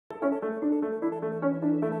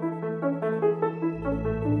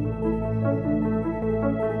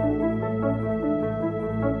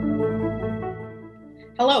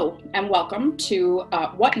Hello, and welcome to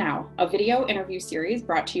What Now, a video interview series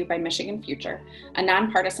brought to you by Michigan Future, a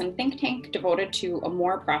nonpartisan think tank devoted to a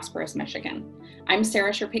more prosperous Michigan. I'm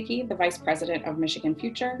Sarah Sherpicki, the Vice President of Michigan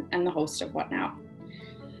Future and the host of What Now.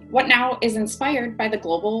 What Now is inspired by the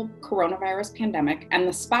global coronavirus pandemic and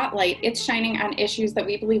the spotlight it's shining on issues that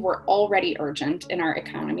we believe were already urgent in our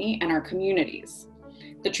economy and our communities.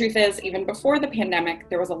 The truth is, even before the pandemic,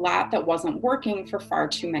 there was a lot that wasn't working for far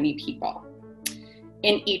too many people.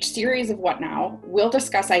 In each series of What Now, we'll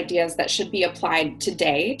discuss ideas that should be applied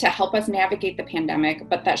today to help us navigate the pandemic,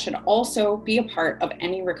 but that should also be a part of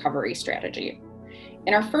any recovery strategy.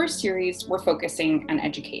 In our first series, we're focusing on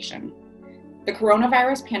education. The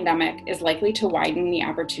coronavirus pandemic is likely to widen the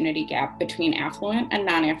opportunity gap between affluent and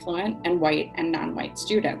non-affluent and white and non-white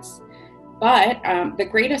students. But the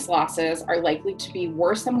greatest losses are likely to be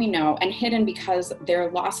worse than we know and hidden because they're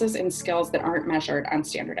losses in skills that aren't measured on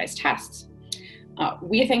standardized tests.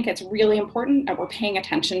 We think it's really important that we're paying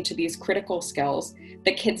attention to these critical skills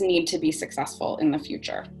that kids need to be successful in the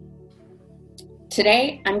future.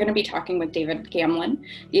 Today, I'm going to be talking with David Gamlin,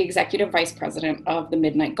 the Executive Vice President of the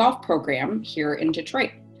Midnight Golf Program here in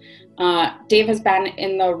Detroit. Dave has been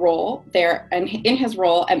in the role there and in his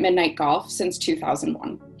role at Midnight Golf since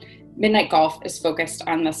 2001. Midnight Golf is focused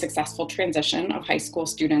on the successful transition of high school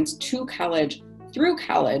students to college, through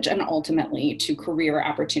college, and ultimately to career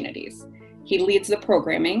opportunities. He leads the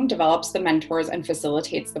programming, develops the mentors, and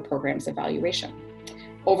facilitates the program's evaluation.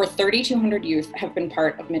 Over 3,200 youth have been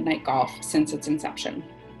part of Midnight Golf since its inception.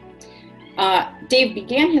 Dave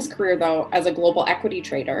began his career, though, as a global equity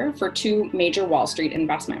trader for two major Wall Street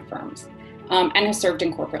investment firms, and has served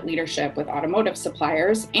in corporate leadership with automotive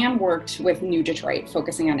suppliers and worked with New Detroit,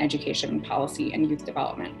 focusing on education, policy, and youth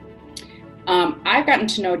development. I've gotten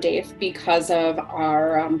to know Dave because of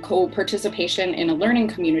our co-participation in a learning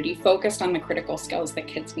community focused on the critical skills that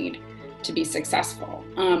kids need to be successful.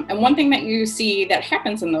 And one thing that you see that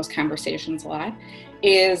happens in those conversations a lot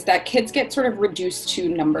is that kids get sort of reduced to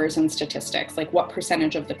numbers and statistics, like what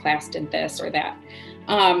percentage of the class did this or that.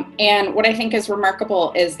 And what I think is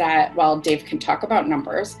remarkable is that while Dave can talk about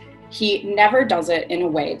numbers, he never does it in a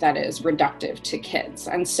way that is reductive to kids.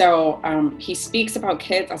 And so he speaks about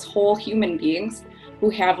kids as whole human beings who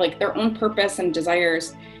have like their own purpose and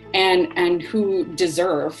desires and who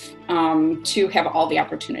deserve to have all the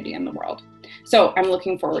opportunity in the world. So I'm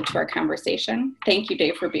looking forward to our conversation. Thank you,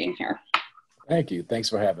 Dave, for being here. Thank you. Thanks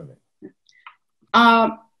for having me.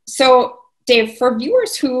 So Dave, for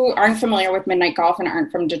viewers who aren't familiar with Midnight Golf and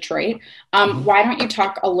aren't from Detroit, why don't you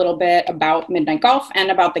talk a little bit about Midnight Golf and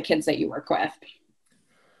about the kids that you work with?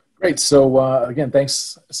 Great. So again,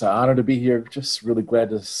 thanks. It's an honor to be here. Just really glad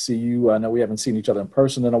to see you. I know we haven't seen each other in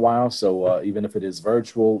person in a while, so even if it is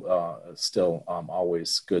virtual, it's still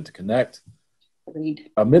always good to connect. Agreed.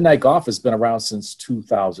 Midnight Golf has been around since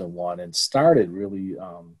 2001 and started really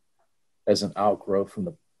as an outgrowth from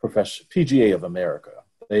the PGA of America.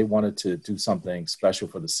 They wanted to do something special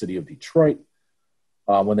for the city of Detroit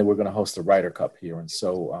when they were going to host the Ryder Cup here. And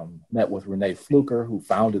so met with Renee Fluker, who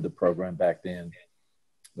founded the program back then.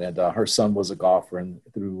 And her son was a golfer, and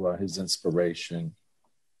through his inspiration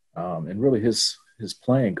and really his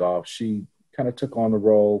playing golf, she kind of took on the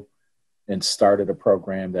role and started a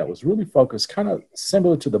program that was really focused kind of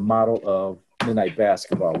similar to the model of Midnight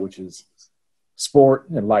Basketball, which is sport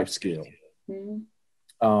and life skill.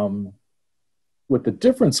 Mm-hmm. What the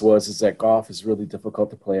difference is that golf is really difficult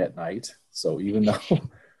to play at night. So even though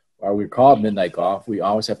while we're called Midnight Golf, we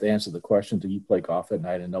always have to answer the question, do you play golf at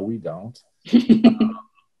night? And no, we don't.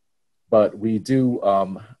 But we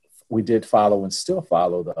did follow and still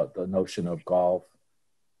follow the notion of golf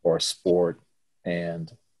or sport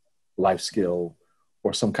and life skill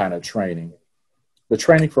or some kind of training. The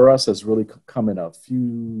training for us has really come in a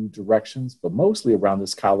few directions, but mostly around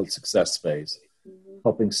this college success space.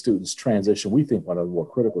 Helping students transition, we think one of the more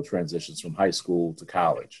critical transitions from high school to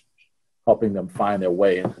college, helping them find their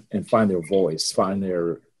way and find their voice, find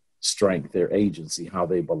their strength, their agency, how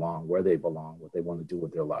they belong, where they belong, what they want to do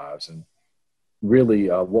with their lives. And really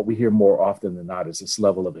what we hear more often than not is this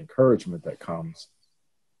level of encouragement that comes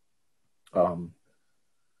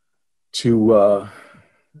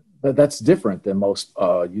that's different than most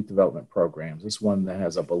youth development programs. It's one that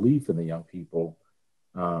has a belief in the young people,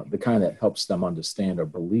 the kind that helps them understand or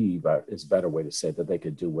believe is a better way to say that they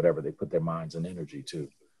could do whatever they put their minds and energy to.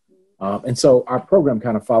 And so our program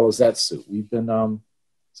kind of follows that suit. We've been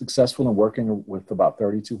successful in working with about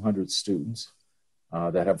 3,200 students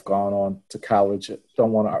that have gone on to college.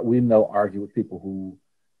 We don't argue with people who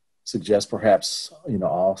suggest perhaps,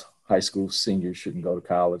 all high school seniors shouldn't go to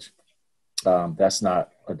college. That's not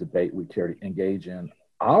a debate we care to engage in.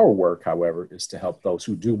 Our work, however, is to help those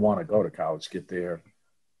who do want to go to college get there,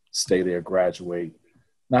 stay there, graduate,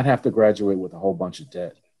 not have to graduate with a whole bunch of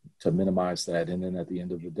debt, to minimize that. And then at the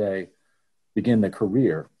end of the day, begin the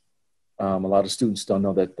career. A lot of students don't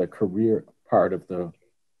know that the career part of the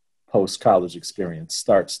post-college experience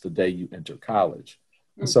starts the day you enter college.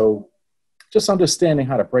 Mm-hmm. So just understanding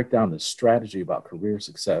how to break down the strategy about career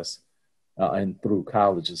success and through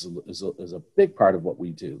college is a big part of what we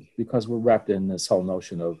do, because we're wrapped in this whole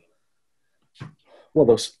notion of,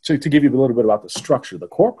 well, to give you a little bit about the structure, the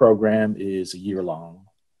core program is a year long,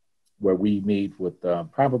 where we meet with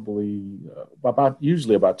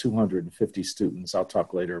usually about 250 students. I'll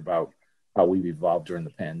talk later about how we've evolved during the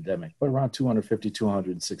pandemic, but around 250,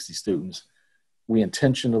 260 students. We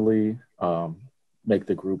intentionally make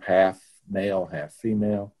the group half male, half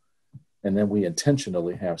female. And then we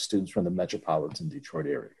intentionally have students from the metropolitan Detroit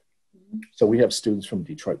area. Mm-hmm. So we have students from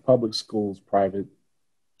Detroit public schools, private,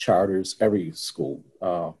 charters, every school,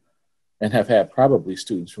 and have had probably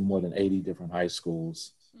students from more than 80 different high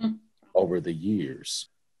schools over the years.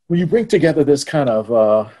 When you bring together this kind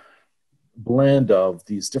of blend of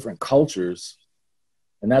these different cultures,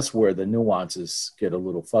 and that's where the nuances get a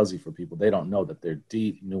little fuzzy for people. They don't know that they're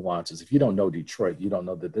deep nuances. If you don't know Detroit, you don't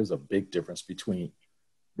know that there's a big difference between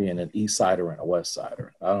being an East Sider and a West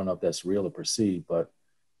Sider. I don't know if that's real or perceived, but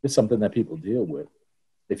it's something that people deal with.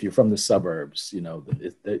 If you're from the suburbs,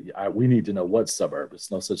 we need to know what suburb. It's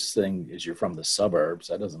no such thing as you're from the suburbs.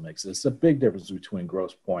 That doesn't make sense. It's a big difference between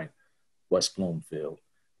Grosse Pointe, West Bloomfield,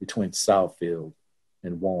 between Southfield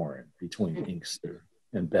and Warren, between Inkster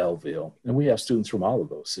and Belleville. And we have students from all of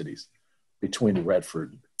those cities, between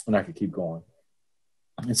Redford, and I could keep going.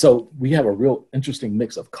 And so we have a real interesting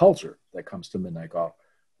mix of culture that comes to Midnight Golf,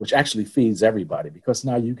 which actually feeds everybody, because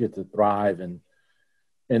now you get to thrive in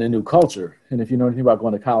a new culture. And if you know anything about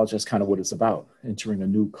going to college, that's kind of what it's about, entering a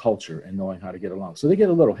new culture and knowing how to get along. So they get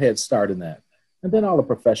a little head start in that. And then all the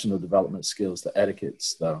professional development skills, the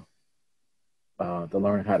etiquettes, the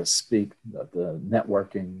learning how to speak, the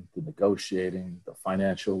networking, the negotiating, the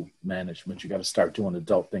financial management. You got to start doing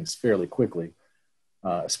adult things fairly quickly,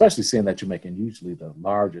 especially seeing that you're making usually the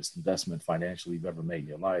largest investment financially you've ever made in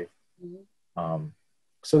your life. Mm-hmm.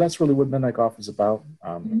 So that's really what Midnight Golf is about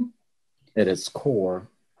at its core.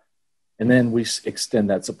 And then we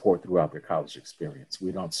extend that support throughout their college experience.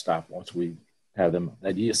 We don't stop once we have them.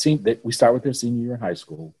 We start with their senior year in high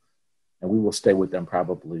school, and we will stay with them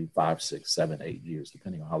probably 5, 6, 7, 8 years,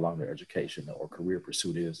 depending on how long their education or career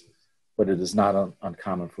pursuit is. But it is not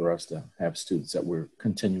uncommon for us to have students that we're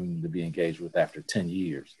continuing to be engaged with after 10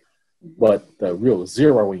 years. But the real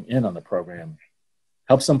zeroing in on the program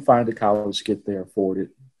helps them find a college, get there, afford it,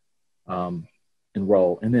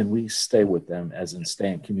 enroll, and then we stay with them, as in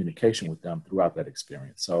stay in communication with them throughout that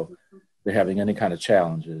experience. So if they're having any kind of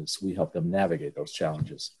challenges, we help them navigate those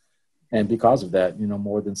challenges. And because of that,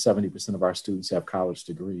 more than 70% of our students have college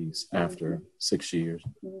degrees after 6 years.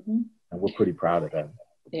 Mm-hmm. And we're pretty proud of that.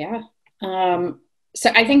 Yeah. So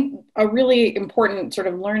I think a really important sort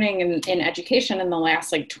of learning in education in the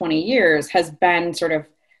last 20 years has been sort of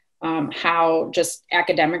how just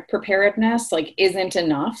academic preparedness isn't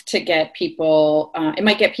enough to get people, it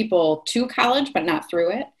might get people to college, but not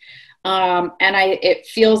through it. And it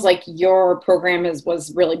feels like your program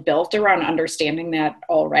was really built around understanding that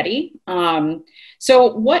already.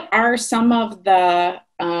 So what are some of the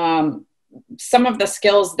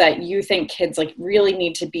skills that you think kids really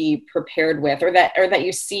need to be prepared with, or that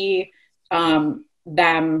you see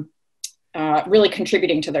them really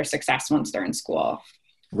contributing to their success once they're in school?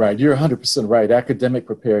 Right. You're 100% right. Academic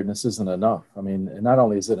preparedness isn't enough. I mean, not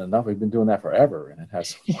only is it enough, we've been doing that forever and it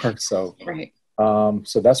hasn't worked. So, right.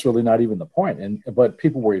 So that's really not even the point. But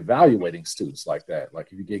people were evaluating students like that.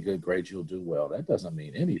 Like, if you get good grades, you'll do well. That doesn't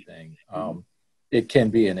mean anything. It can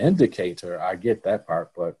be an indicator. I get that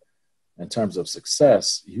part. But in terms of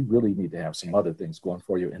success, you really need to have some other things going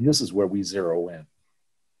for you. And this is where we zero in.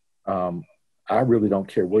 I really don't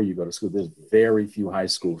care where you go to school. There's very few high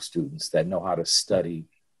school students that know how to study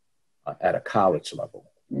at a college level.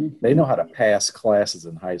 Mm-hmm. They know how to pass classes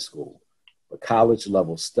in high school, but college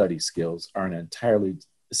level study skills are an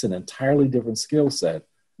entirely different skill set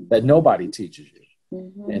that nobody teaches you.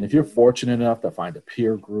 Mm-hmm. And if you're fortunate enough to find a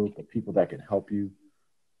peer group of people that can help you,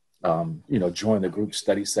 join the group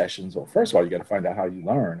study sessions. Well, first of all, you got to find out how you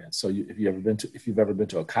learn. And so if you've ever been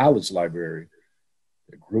to a college library,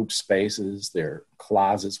 there are group spaces, there are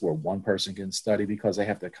closets where one person can study, because they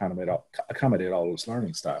have to accommodate all those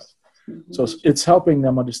learning styles. Mm-hmm. So it's helping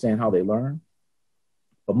them understand how they learn,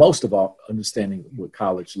 but most of all, understanding what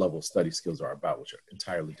college level study skills are about, which are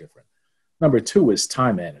entirely different. Number 2 is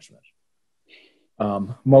time management.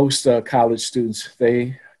 Most college students,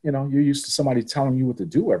 you're used to somebody telling you what to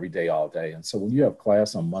do every day, all day. And so when you have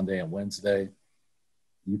class on Monday and Wednesday,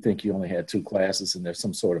 you think you only had 2 classes and there's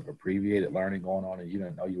some sort of abbreviated learning going on, and you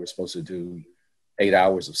didn't know you were supposed to do 8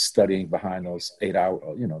 hours of studying behind those 8 hour,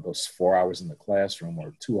 those 4 hours in the classroom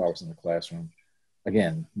or 2 hours in the classroom.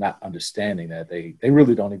 Again, not understanding that they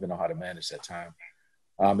really don't even know how to manage that time.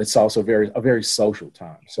 It's also a very social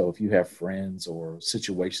time. So if you have friends or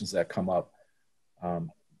situations that come up,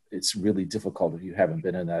 it's really difficult if you haven't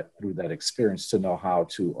been through that experience to know how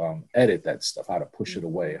to edit that stuff, how to push it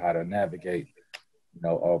away, how to navigate.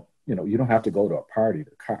 You don't have to go to a party.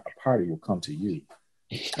 A party will come to you.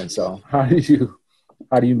 And so how do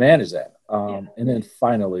you manage that? And then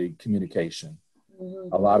finally, communication.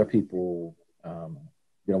 A lot of people,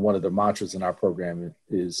 one of the mantras in our program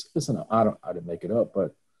is, listen, I didn't make it up,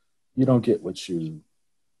 but you don't get what you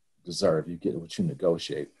deserve. You get what you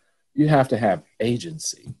negotiate. You have to have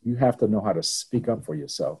agency. You have to know how to speak up for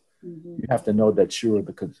yourself. You have to know that you're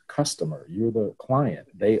the customer, you're the client.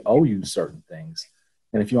 They owe you certain things.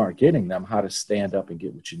 And if you aren't getting them, how to stand up and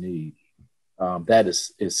get what you need. That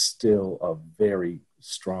is still a very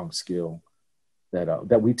strong skill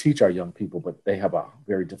that we teach our young people, but they have a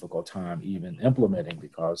very difficult time even implementing,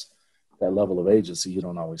 because that level of agency, you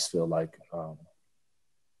don't always feel like,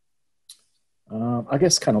 I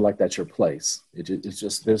guess kind of like that's your place. It's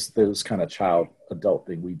just this kind of child adult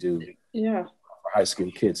thing we do for high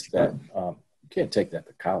school kids that you can't take that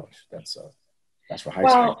to college. That's for high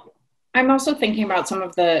school. I'm also thinking about some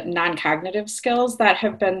of the non-cognitive skills that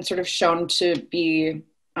have been sort of shown to be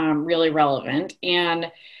really relevant,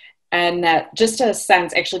 and that just a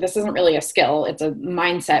sense, actually, this isn't really a skill, it's a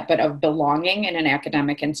mindset, but of belonging in an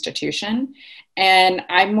academic institution. And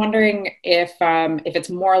I'm wondering if it's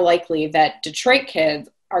more likely that Detroit kids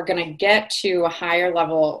are going to get to a higher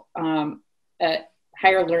level, a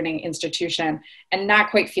higher learning institution and not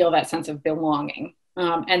quite feel that sense of belonging.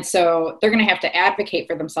 And so they're going to have to advocate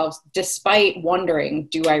for themselves despite wondering,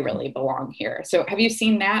 do I really belong here? So have you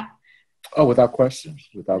seen that? Oh, without question.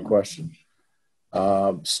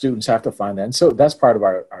 Students have to find that. And so that's part of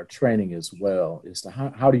our training as well, is to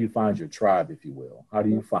how do you find your tribe, if you will? How do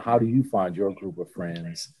you find your group of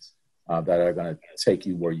friends that are going to take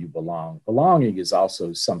you where you belong? Belonging is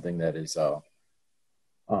also something that is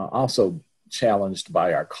also challenged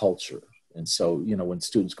by our culture. And so, when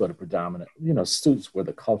students go to predominant, students where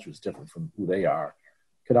the culture is different from who they are,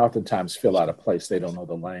 could oftentimes feel out of place. They don't know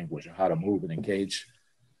the language or how to move and engage.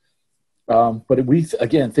 But we,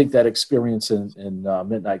 again, think that experience in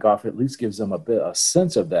Midnight Golf at least gives them a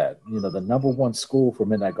sense of that. The number one school for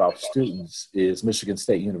Midnight Golf students is Michigan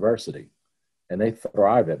State University, and they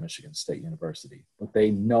thrive at Michigan State University. But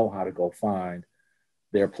they know how to go find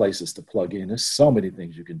their places to plug in. There's so many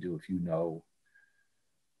things you can do if you know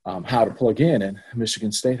how to plug in. And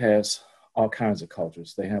Michigan State has all kinds of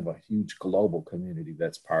cultures. They have a huge global community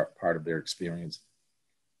that's part of their experience.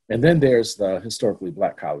 And then there's the historically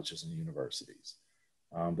Black colleges and universities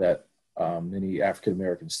that many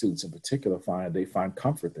African-American students in particular find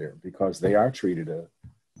comfort there, because they are treated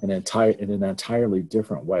in an entirely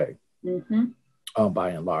different way, by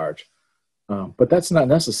and large. But that's not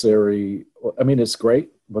necessary. I mean, it's great,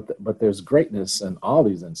 but there's greatness in all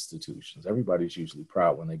these institutions. Everybody's usually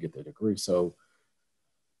proud when they get their degree. So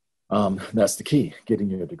that's the key, getting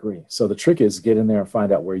your degree. So the trick is get in there and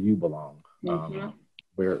find out where you belong.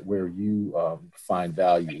 Where you find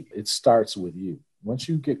value. It starts with you. Once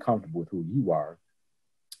you get comfortable with who you are,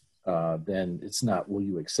 then it's not, will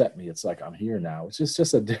you accept me? It's like, I'm here now. It's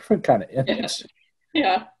just a different kind of image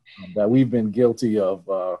that we've been guilty of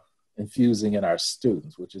infusing in our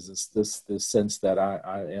students, which is this sense that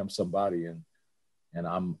I am somebody and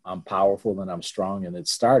I'm powerful and I'm strong. And it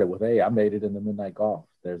started with, hey, I made it in the Midnight Golf.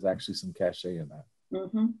 There's actually some cachet in that.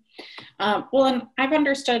 Well, and I've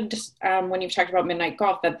understood when you've talked about Midnight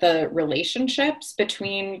Golf that the relationships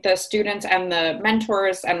between the students and the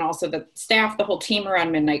mentors and also the staff, the whole team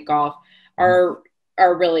around Midnight Golf are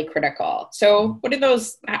really critical. So what are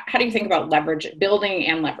those, how do you think about building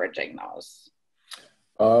and leveraging those?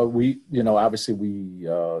 Obviously we,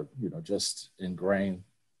 just ingrain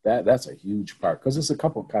that's a huge part, because there's a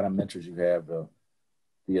couple kind of mentors you have,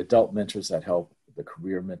 the adult mentors that help, the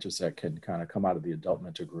career mentors that can kind of come out of the adult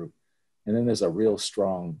mentor group. And then there's a real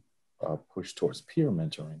strong push towards peer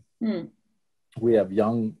mentoring. We have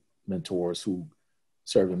young mentors who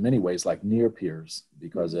serve in many ways like near peers,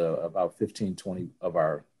 because about 15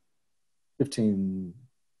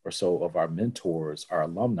 or so of our mentors are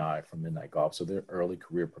alumni from Midnight Golf. So they're early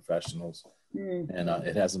career professionals. And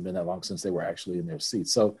it hasn't been that long since they were actually in their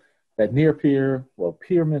seats. So that near peer, well,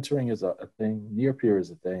 peer mentoring is a thing, near peer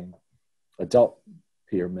is a thing, adult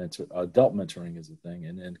adult mentoring is a thing,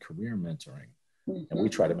 and then career mentoring. Mm-hmm. And we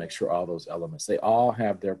try to make sure all those elements, they all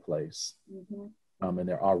have their place. Mm-hmm. And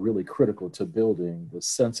they're all really critical to building the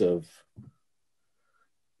sense of,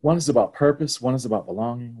 one is about purpose, one is about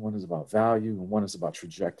belonging, one is about value, and one is about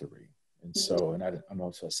trajectory. And so, and I don't know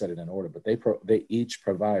if I said it in order, but they each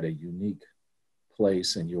provide a unique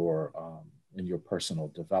place in your personal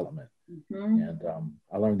development. Mm-hmm. And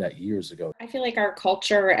I learned that years ago. I feel like our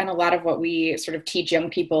culture and a lot of what we sort of teach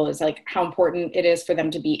young people is like how important it is for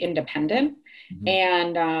them to be independent.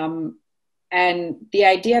 Mm-hmm. And the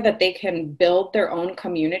idea that they can build their own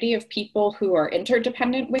community of people who are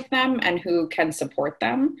interdependent with them and who can support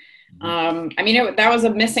them. Mm-hmm. I mean, that was a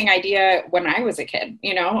missing idea when I was a kid,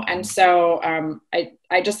 you know? And so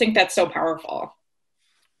I just think that's so powerful.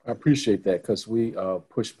 I appreciate that, because we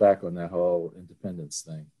push back on that whole independence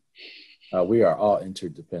thing. We are all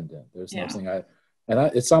interdependent. There's nothing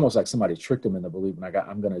it's almost like somebody tricked them into believing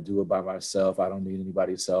I'm going to do it by myself. I don't need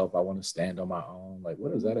anybody's help. I want to stand on my own. Like,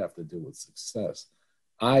 what does that have to do with success?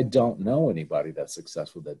 I don't know anybody that's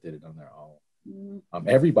successful that did it on their own. Mm-hmm.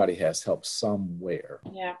 Everybody has help somewhere.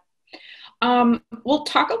 Yeah. We'll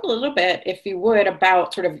talk a little bit, if you would,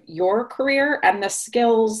 about sort of your career and the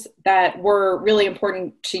skills that were really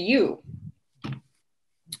important to you.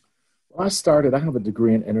 Well, I have a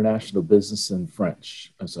degree in international business and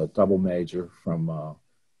French as a double major from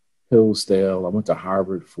Hillsdale. I went to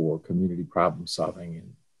Harvard for community problem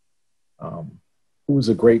solving, and it was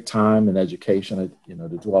a great time in education,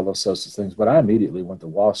 to do all those sorts of things. But I immediately went to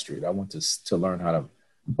Wall Street. I went to learn how to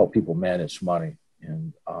help people manage money,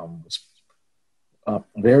 and was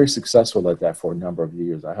very successful at that for a number of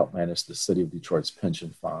years. I helped manage the city of Detroit's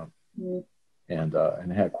pension fund,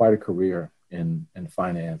 and had quite a career in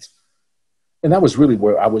finance. And that was really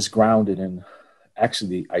where I was grounded in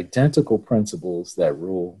actually the identical principles that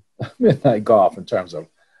rule Midnight Golf in terms of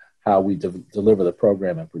how we deliver the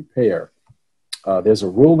program and prepare. There's a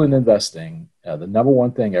rule in investing. The number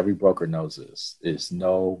one thing every broker knows is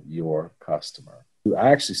know your customer.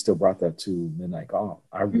 I actually still brought that to Midnight Golf.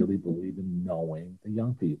 I really believe in knowing the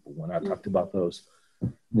young people. When I talked about those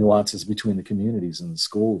nuances between the communities and the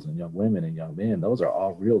schools and young women and young men, those are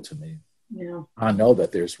all real to me. Yeah. I know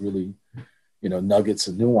that there's really, nuggets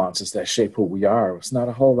and nuances that shape who we are. It's not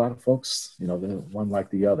a whole lot of folks, they're one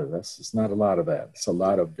like the other. It's not a lot of that. It's a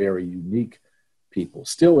lot of very unique people,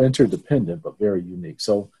 still interdependent, but very unique.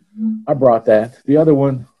 So I brought that. The other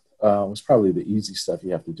one was probably the easy stuff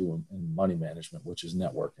you have to do in money management, which is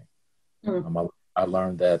networking. I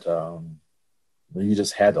learned that you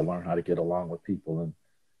just had to learn how to get along with people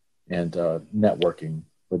and networking,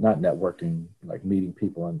 but not networking like meeting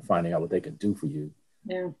people and finding out what they could do for you.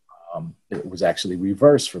 Yeah. It was actually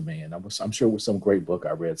reversed for me. And I'm sure it was some great book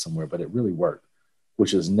I read somewhere, but it really worked,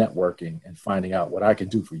 which is networking and finding out what I can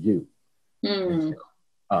do for you. And,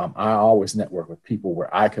 I always network with people where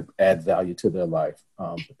I could add value to their life.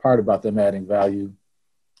 The part about them adding value,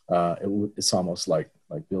 it's almost like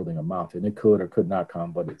building a mountain. It could or could not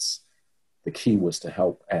come, but the key was to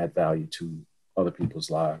help add value to other people's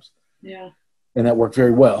lives. Yeah. And that worked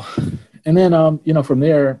very well. And then, from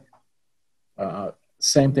there,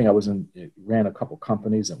 same thing. Ran a couple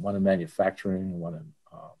companies, and one in manufacturing, and one in,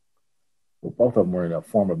 both of them were in a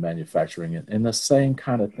form of manufacturing, and the same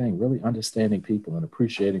kind of thing, really understanding people and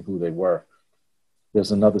appreciating who they were.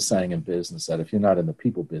 There's another saying in business that if you're not in the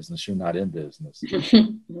people business, you're not in business.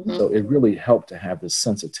 Mm-hmm. So it really helped to have this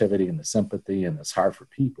sensitivity and this empathy and this heart for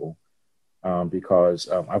people, because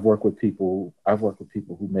I've worked with people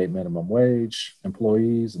who made minimum wage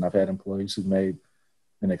employees, and I've had employees who made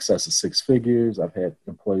in excess of six figures. I've had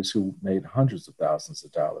employees who made hundreds of thousands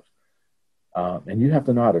of dollars. And you have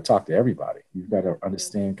to know how to talk to everybody. You've got to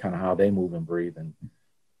understand kind of how they move and breathe. And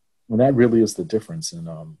that really is the difference in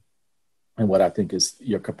what I think is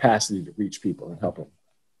your capacity to reach people and help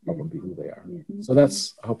them be who they are. Mm-hmm. So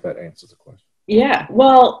I hope that answers the question. Yeah.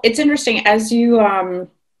 Well, it's interesting as you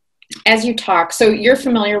talk, so you're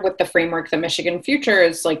familiar with the framework that Michigan Future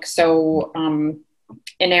is like so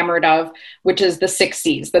enamored of, which is the 6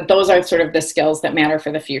 C's, that those are sort of the skills that matter for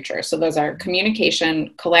the future. So those are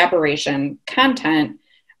communication, collaboration, content,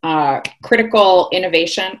 critical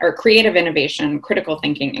innovation or creative innovation, critical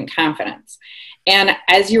thinking, and confidence. And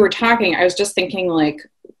as you were talking, I was just thinking, like,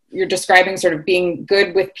 you're describing sort of being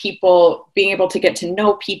good with people, being able to get to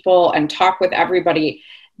know people and talk with everybody.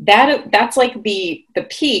 That's like the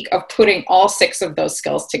peak of putting all 6 of those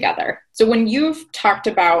skills together. So when you've talked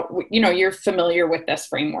about, you're familiar with this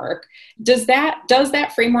framework, does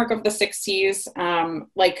that framework of the 6 C's,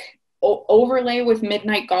 overlay with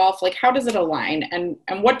Midnight Golf? Like, how does it align? And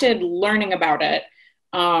what did learning about it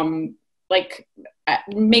like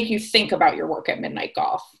make you think about your work at Midnight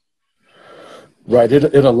Golf? Right.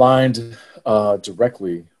 It aligned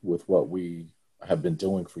directly with what we have been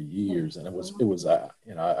doing for years, and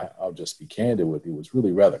I'll just be candid with you. It was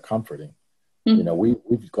really rather comforting. You know,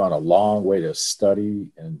 we've gone a long way to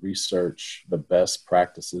study and research the best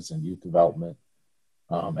practices in youth development.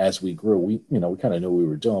 As we grew, we kind of knew what we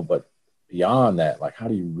were doing, but beyond that, like, how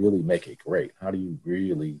do you really make it great? How do you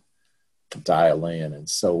really dial in? And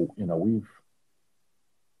so, we've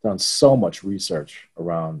done so much research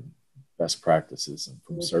around best practices, and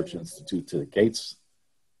from Search Institute to the Gates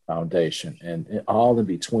Foundation, and all in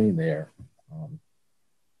between there,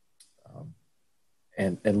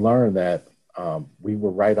 and learn that we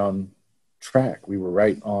were right on track. We were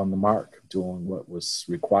right on the mark, doing what was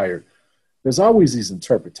required. There's always these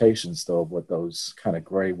interpretations, though, of what those kind of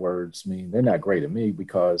gray words mean. They're not gray to me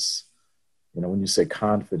because, when you say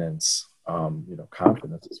confidence,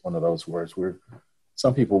 confidence is one of those words where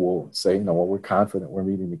some people will say, well, we're confident we're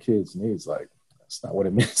meeting the kids' needs. Like, that's not what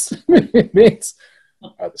it means. It means,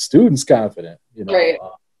 are the students confident? Right.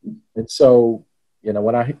 And so,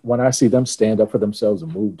 when I see them stand up for themselves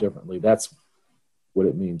and move differently, that's what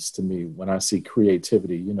it means to me. When I see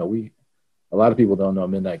creativity, a lot of people don't know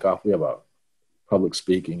Midnight Golf. We have a public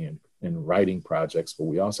speaking and writing projects, but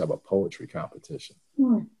we also have a poetry competition.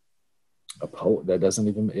 A poet that doesn't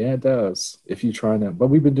even, it does. If you try to, but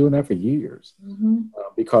we've been doing that for years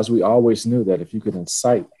because we always knew that if you could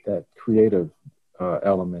incite that creative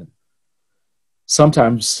element,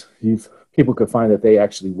 sometimes people could find that they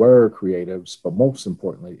actually were creatives, but most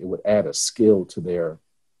importantly, it would add a skill to their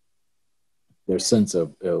sense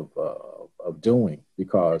of doing,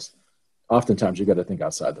 because oftentimes you got to think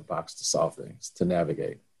outside the box to solve things, to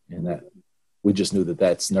navigate. And that we just knew that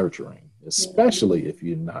that's nurturing, especially if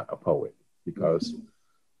you're not a poet, because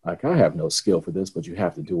like, I have no skill for this, but you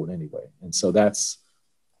have to do it anyway. And so that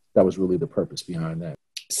was really the purpose behind that.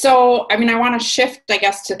 So, I want to shift, I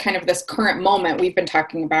guess, to kind of this current moment. We've been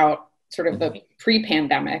talking about sort of the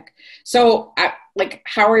pre-pandemic. So,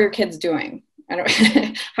 how are your kids doing? How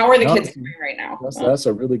are the kids doing right now? That's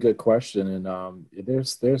a really good question. And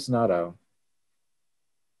there's not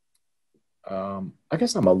I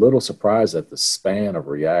guess I'm a little surprised at the span of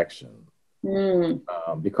reaction,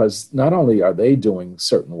 because not only are they doing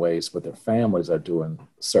certain ways, but their families are doing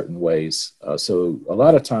certain ways. So a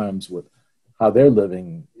lot of times with how they're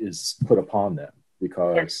living is put upon them,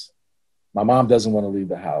 because my mom doesn't want to leave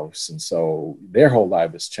the house. And so their whole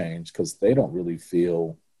life has changed because they don't really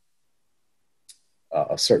feel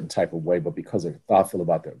a certain type of way, but because they're thoughtful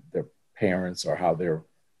about their parents, or how they're,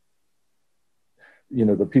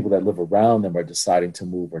 the people that live around them are deciding to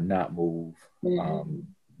move or not move.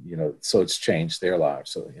 So it's changed their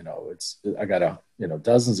lives. So, I got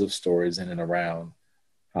dozens of stories in and around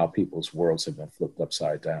how people's worlds have been flipped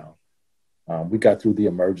upside down. We got through the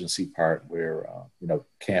emergency part where,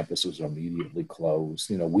 campus was immediately closed.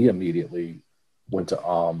 We immediately went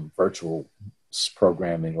to virtual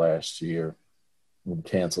programming last year. We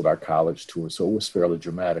canceled our college tour. So it was fairly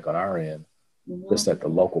dramatic on our end, just at the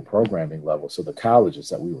local programming level. So the colleges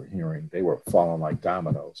that we were hearing, they were falling like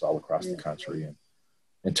dominoes all across the country. And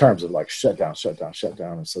in terms of like shutdown.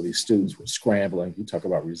 And so these students were scrambling. You talk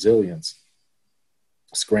about resilience,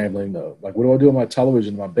 scrambling. Like, what do I do with my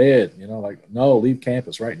television, my bed? No, leave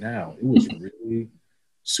campus right now. It was really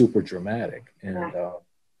super dramatic. And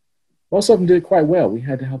most of them did quite well. We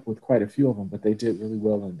had to help with quite a few of them, but they did really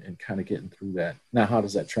well in kind of getting through that. Now, how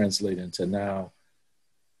does that translate into now?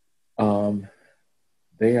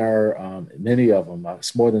 They are, many of them,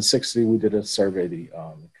 it's more than 60. We did a survey,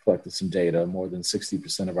 collected some data. More than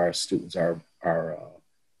 60% of our students are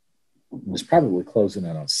it's probably closing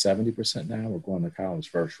in on 70% now. We're going to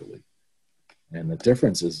college virtually. And the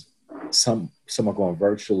difference is some are going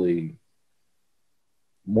virtually.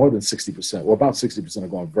 More than 60%, well, about 60% are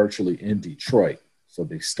going virtually in Detroit. So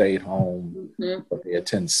they stayed home, but they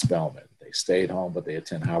attend Spelman. They stayed home, but they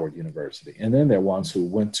attend Howard University. And then there are ones who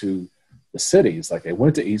went to the cities, like they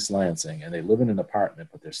went to East Lansing and they live in an apartment,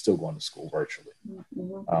 but they're still going to school virtually.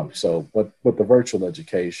 But the virtual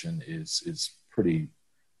education is pretty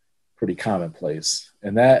commonplace.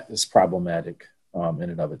 And that is problematic in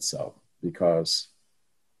and of itself, because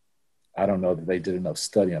I don't know that they did enough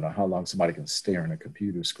study on how long somebody can stare in a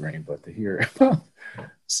computer screen, but to hear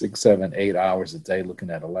 6, 7, 8 hours a day looking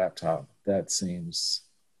at a laptop, that seems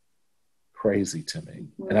crazy to me.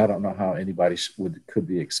 And I don't know how anybody could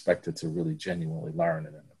be expected to really genuinely learn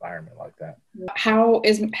in an environment like that.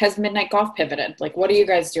 Has Midnight Golf pivoted? Like, what are you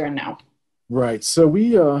guys doing now? Right. So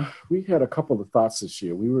we had a couple of thoughts this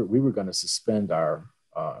year. We were going to suspend our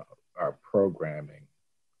programming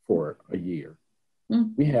for a year.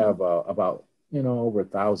 Mm. We have about over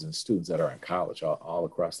 1,000 students that are in college all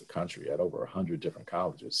across the country at over 100 different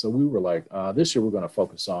colleges. So we were like, this year we're going to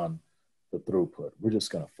focus on the throughput. We're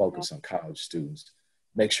just going to focus on college students,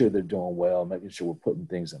 make sure they're doing well, making sure we're putting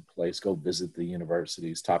things in place. Go visit the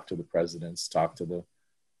universities, talk to the presidents, talk to the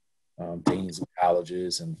deans of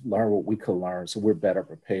colleges, and learn what we could learn, so we're better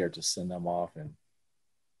prepared to send them off, and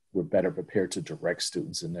we're better prepared to direct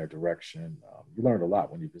students in their direction. You learn a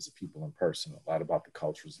lot when you visit people in person, a lot about the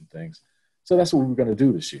cultures and things. So that's what we were going to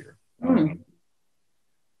do this year. Mm.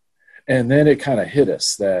 And then it kind of hit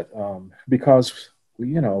us that because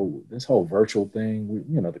we, this whole virtual thing,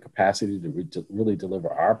 the capacity to really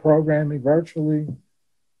deliver our programming virtually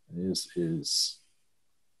is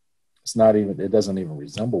it's not even, it doesn't even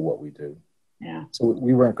resemble what we do. Yeah. So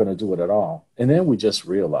we weren't going to do it at all. And then we just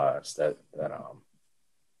realized that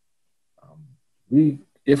we,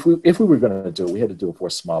 if we were going to do it, we had to do it for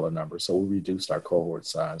a smaller number. So we reduced our cohort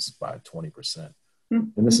size by 20%. Mm-hmm.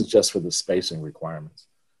 And this is just for the spacing requirements.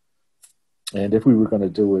 And if we were going to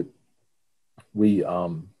do it, we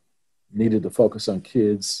needed to focus on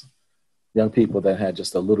kids, young people that had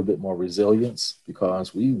just a little bit more resilience,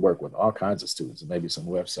 because we work with all kinds of students, and maybe some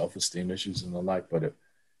who have self-esteem issues and the like. But if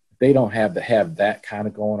they don't have that kind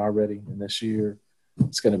of going already in this year,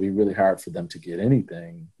 it's going to be really hard for them to get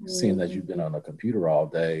anything, seeing that you've been on a computer all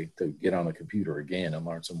day, to get on a computer again and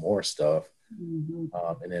learn some more stuff. Mm-hmm.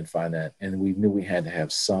 And then find that. And we knew we had to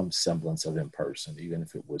have some semblance of in person, even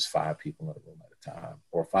if it was 5 people in a room at a time,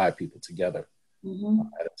 or 5 people together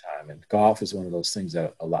at a time. And golf is one of those things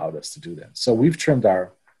that allowed us to do that. So we've trimmed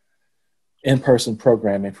our in-person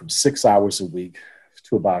programming from 6 hours a week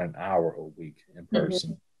to about an hour a week in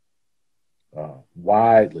person,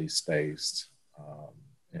 widely spaced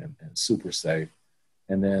and super safe.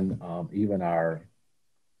 And then even our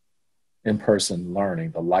in-person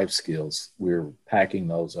learning, the life skills, we're packing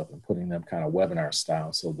those up and putting them kind of webinar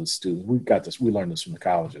style. So the students, we learned this from the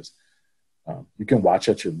colleges. You can watch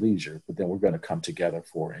at your leisure, but then we're going to come together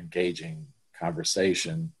for engaging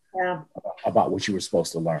conversation about what you were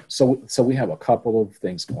supposed to learn. So we have a couple of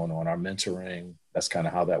things going on. Our mentoring, that's kind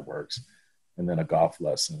of how that works. And then a golf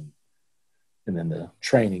lesson. And then the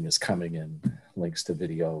training is coming in, links to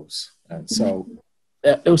videos. And so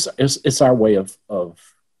it's our way of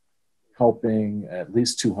helping at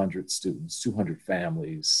least 200 students, 200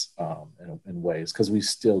 families in ways, because we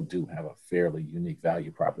still do have a fairly unique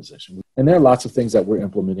value proposition. And there are lots of things that we're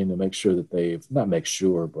implementing to make sure that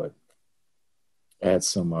but add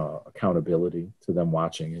some accountability to them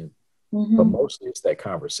watching it. Mm-hmm. But mostly it's that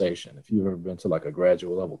conversation. If you've ever been to like a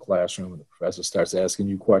graduate level classroom and the professor starts asking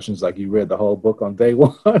you questions like you read the whole book on day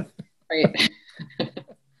one. Right.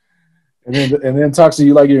 And then talks to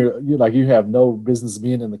you like you have no business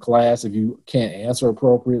being in the class if you can't answer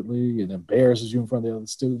appropriately, and embarrasses you in front of the other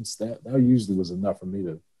students. That usually was enough for me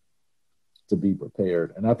to be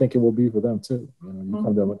prepared, and I think it will be for them too. You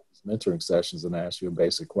come to these mentoring sessions and ask you a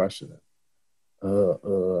basic question,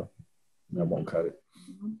 that won't cut it.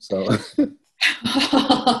 So,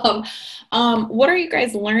 what are you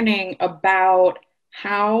guys learning about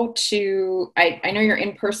how to? I know you're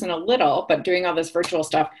in person a little, but doing all this virtual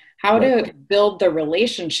stuff. How to build the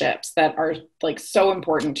relationships that are like so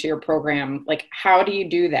important to your program? Like, how do you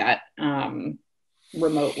do that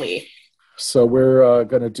remotely? So we're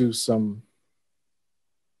going to do so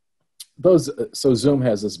Zoom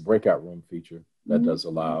has this breakout room feature that does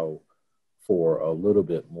allow for a little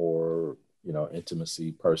bit more,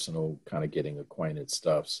 intimacy, personal kind of getting acquainted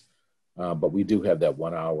stuffs. But we do have that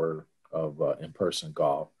 1 hour of in-person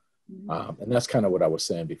golf. And that's kind of what I was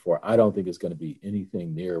saying before. I don't think it's going to be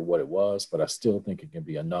anything near what it was, but I still think it can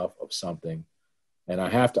be enough of something. And I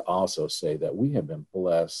have to also say that we have been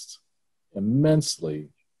blessed immensely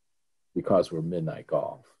because we're midnight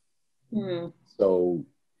golf. So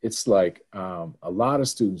it's like a lot of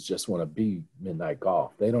students just want to be midnight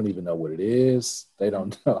golf. They don't even know what it is. They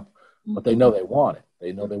don't know, but they know they want it.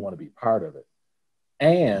 They know they want to be part of it.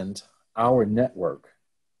 And our network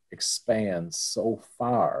expands so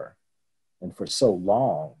far and for so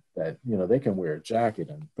long that, they can wear a jacket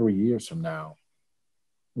and 3 years from now,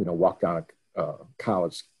 walk down a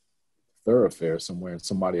college thoroughfare somewhere and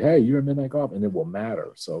somebody, hey, you're in midnight golf, and it will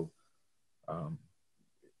matter. So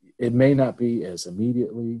it may not be as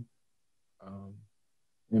immediately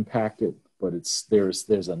impacted, but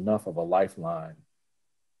there's enough of a lifeline,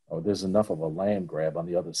 or there's enough of a land grab on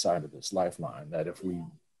the other side of this lifeline that if we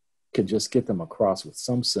could just get them across with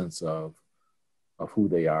some sense of who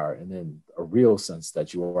they are, and then a real sense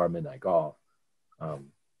that you are midnight golf,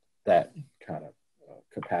 that kind of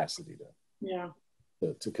capacity Yeah.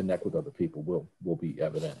 to connect with other people will be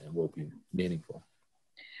evident and will be meaningful.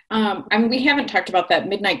 I mean, we haven't talked about that.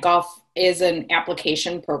 Midnight Golf is an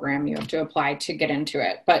application program. You have to apply to get into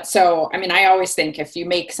it. But so, I mean, I always think if you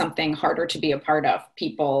make something harder to be a part of,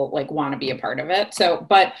 people like want to be a part of it. So,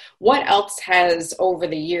 but what else has over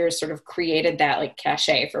the years sort of created that like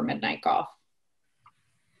cachet for Midnight Golf?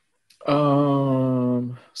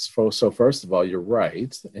 So first of all, you're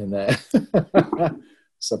right in that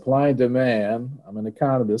supply and demand. I'm an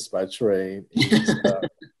economist by trade.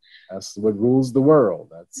 That's what rules the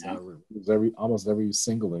world. That's almost every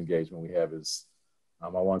single engagement we have is, I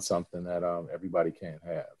want something that everybody can't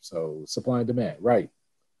have. So supply and demand, right?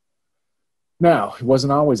 Now, it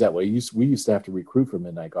wasn't always that way. We used to have to recruit for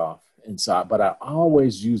Midnight Golf inside, but I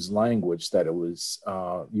always used language that it was,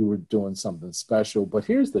 you were doing something special. But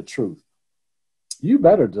here's the truth. You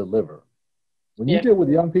better deliver. When you deal with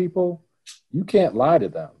young people, you can't lie to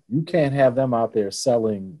them. You can't have them out there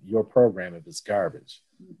selling your program if it's garbage.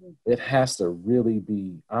 It has to really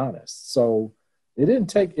be honest. So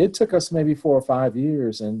it took us maybe 4 or 5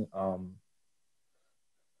 years. And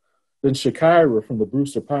then Shakira from the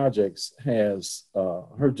Brewster Projects has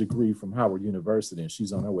her degree from Howard University, and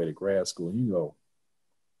she's on her way to grad school. And you go,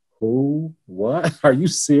 who? What? Are you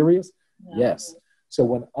serious? Yeah. Yes. So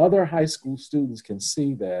when other high school students can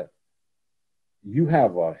see that you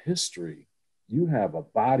have a history, you have a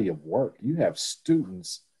body of work, you have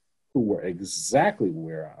students who were exactly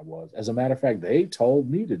where I was. As a matter of fact, they told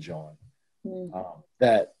me to join,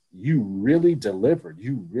 that you really delivered,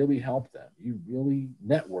 you really helped them, you really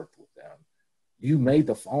networked with them, you made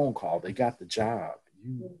the phone call, they got the job,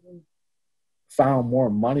 you found more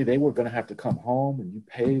money, they were going to have to come home and you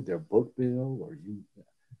paid their book bill,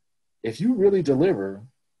 if you really deliver,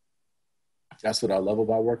 that's what I love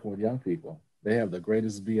about working with young people. They have the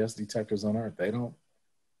greatest BS detectors on earth.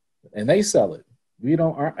 And they sell it. We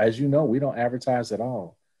don't, as you know, we don't advertise at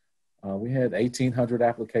all. We had 1,800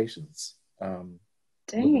 applications.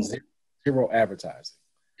 Dang. Zero advertising.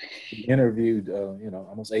 We interviewed,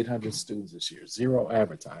 almost 800 students this year. Zero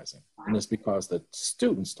advertising, and it's because the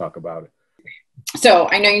students talk about it. So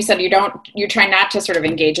I know you said you try not to sort of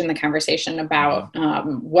engage in the conversation about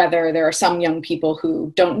whether there are some young people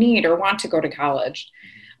who don't need or want to go to college.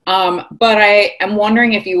 But I am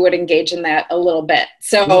wondering if you would engage in that a little bit.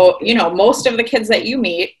 So, most of the kids that you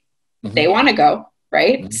meet, they want to go,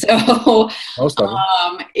 right? So, most of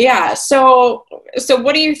them. Yeah. So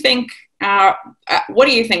what do you think? What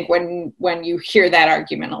do you think when you hear that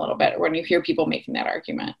argument a little bit, when you hear people making that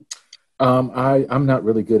argument? I'm not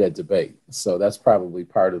really good at debate, so that's probably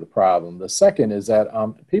part of the problem. The second is that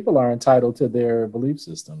people are entitled to their belief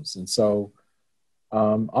systems, and so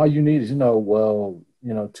all you need is, 2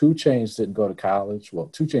 Chainz didn't go to college. Well,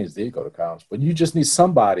 2 Chainz did go to college, but you just need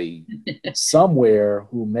somebody somewhere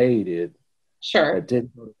who made it. Sure. That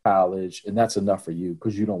didn't go to college, and that's enough for you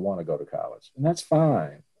because you don't want to go to college, and that's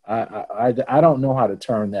fine. I don't know how to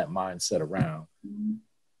turn that mindset around.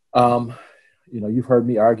 You've heard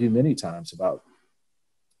me argue many times about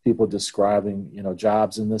people describing,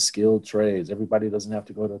 jobs in the skilled trades. Everybody doesn't have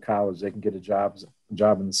to go to college. They can get a job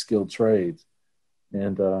in the skilled trades.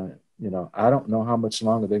 And, I don't know how much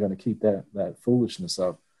longer they're going to keep that foolishness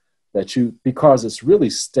up because it's really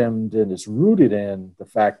stemmed and it's rooted in the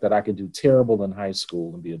fact that I could do terrible in high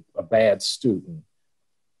school and be a bad student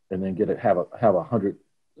and then have a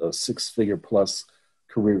 6-figure plus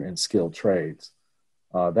career in skilled trades.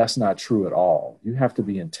 That's not true at all. You have to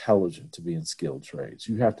be intelligent to be in skilled trades.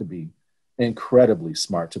 You have to be incredibly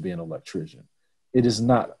smart to be an electrician. It is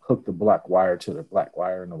not hook the black wire to the black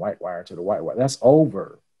wire and the white wire to the white wire. That's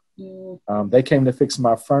over. They came to fix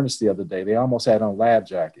my furnace the other day. They almost had on lab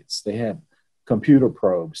jackets. They had computer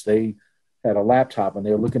probes. They had a laptop and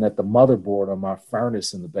they were looking at the motherboard on my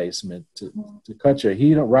furnace in the basement to cut your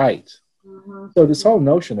heater right. So this whole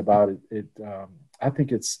notion about it, I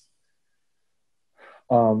think it's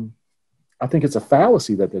a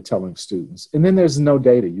fallacy that they're telling students. And then there's no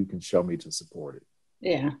data you can show me to support it.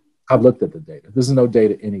 Yeah. I've looked at the data. There's no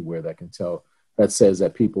data anywhere that says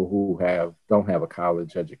that people who don't have a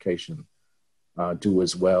college education do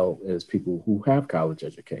as well as people who have college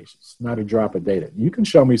educations. Not a drop of data. You can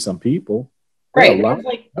show me some people. Right. A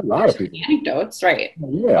lot of people. Anecdotes, right.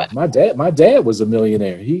 Yeah. But my dad was a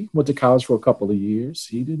millionaire. He went to college for a couple of years.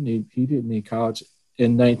 He didn't need college.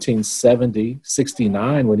 In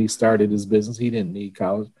 1969, when he started his business, he didn't need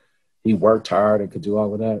college. He worked hard and could do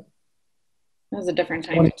all of that. That was a different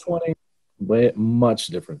time. 2020, but much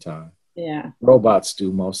different time. Yeah. Robots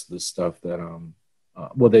do most of the stuff that,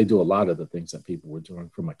 they do a lot of the things that people were doing,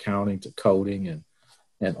 from accounting to coding and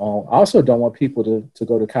and all. I also don't want people to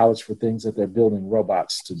go to college for things that they're building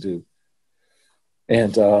robots to do.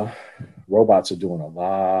 And robots are doing a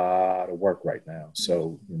lot of work right now.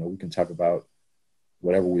 So, we can talk about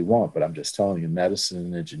whatever we want, but I'm just telling you,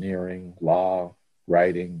 medicine, engineering, law,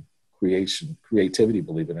 writing, creativity,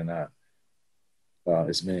 believe it or not,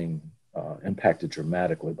 is being impacted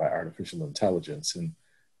dramatically by artificial intelligence. And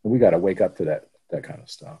we got to wake up to that kind of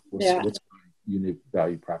stuff. What's unique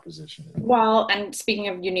value proposition? Well, and speaking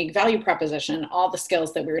of unique value proposition, all the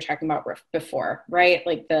skills that we were talking about before, right?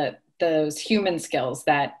 Like those human skills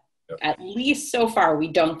that at least so far, we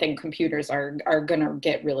don't think computers are going to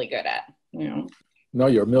get really good at, No,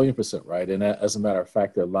 you're 1,000,000% right. And as a matter of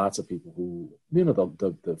fact, there are lots of people who,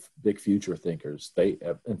 the big future thinkers, they,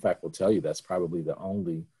 in fact, will tell you that's probably the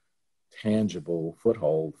only tangible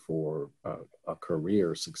foothold for a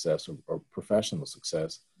career success or professional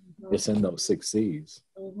success. Mm-hmm. It's in those 6 C's.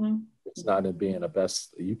 Mm-hmm. It's not in being a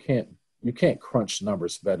best. You can't crunch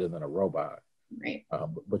numbers better than a robot. Right.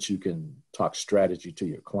 But you can talk strategy to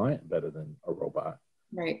your client better than a robot.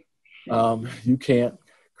 Right. You can't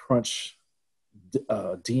crunch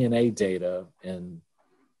DNA data and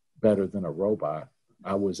better than a robot.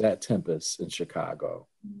 I was at Tempest in Chicago.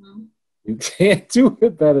 Mm-hmm. You can't do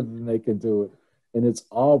it better than they can do it. And it's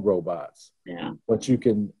all robots. Yeah. But you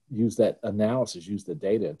can use that analysis, use the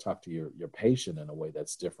data and talk to your patient in a way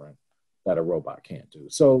that's different that a robot can't do.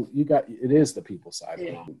 So it is the people side of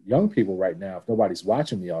it. Young people right now, if nobody's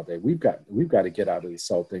watching me all day, we've got to get out of this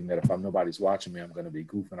whole thing that if nobody's watching me, I'm going to be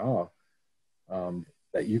goofing off.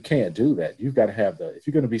 That you can't do that. You've got to have if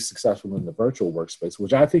you're going to be successful in the virtual workspace,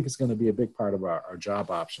 which I think is going to be a big part of our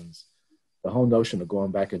job options, the whole notion of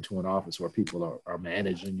going back into an office where people are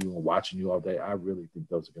managing you and watching you all day, I really think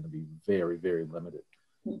those are going to be very, very limited.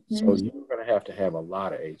 Mm-hmm. So you're going to have a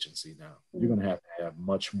lot of agency now. You're going to have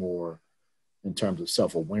much more in terms of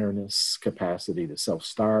self-awareness, capacity to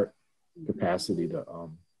self-start, capacity to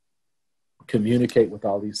communicate with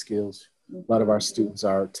all these skills. A lot of our students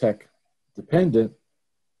are tech dependent.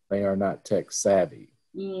 They are not tech savvy.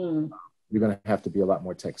 You're going to have to be a lot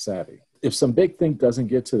more tech savvy. If some big thing doesn't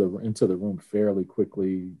get into the room fairly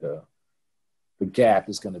quickly, the gap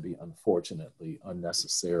is going to be, unfortunately,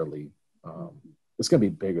 unnecessarily, it's going to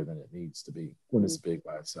be bigger than it needs to be when it's big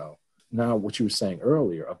by itself. Now, what you were saying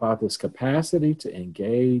earlier about this capacity to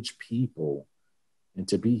engage people and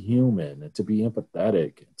to be human and to be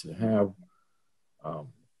empathetic and to have,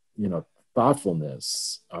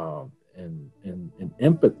 thoughtfulness and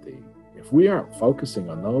empathy. If we aren't focusing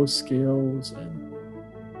on those skills and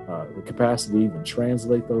the capacity to even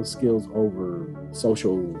translate those skills over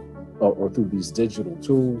social or through these digital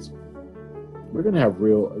tools, you're going to have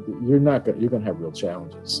real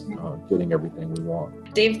challenges getting everything we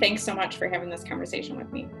want. Dave, thanks so much for having this conversation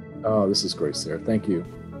with me. Oh, this is great, Sarah. Thank you.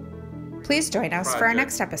 Please join us for our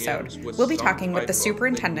next episode. We'll be talking with the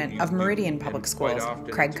superintendent of Meridian Public Schools,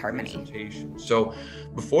 Craig Carmody. So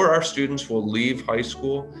before our students will leave high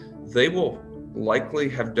school, they will likely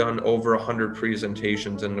have done over 100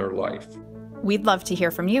 presentations in their life. We'd love to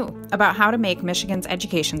hear from you about how to make Michigan's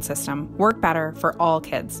education system work better for all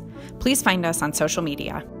kids. Please find us on social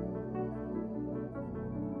media.